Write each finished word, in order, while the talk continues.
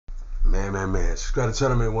man. Subscribe to the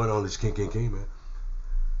channel, man. One on this King, man.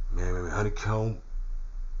 Man. Honeykomb,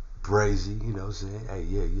 Brazy, you know what I'm saying? Hey,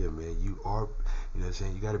 yeah, man. You are, you know what I'm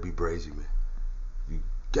saying? You gotta be Brazy, man. You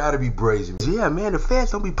gotta be Brazy. Yeah, man, the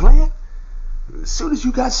feds don't be playing. As soon as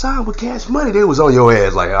you got signed with Cash Money, they was on your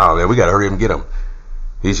ass like, oh man, we gotta hurry up and get him.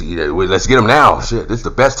 Let's get him now. Shit, this is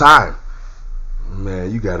the best time.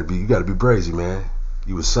 Man, you gotta be Brazy, man.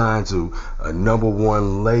 You was signed to a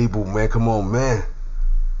 #1 label, man. Come on, man.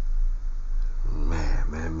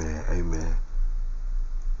 Man. Hey, man.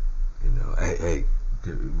 You know, hey,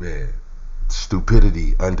 man.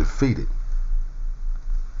 Stupidity undefeated.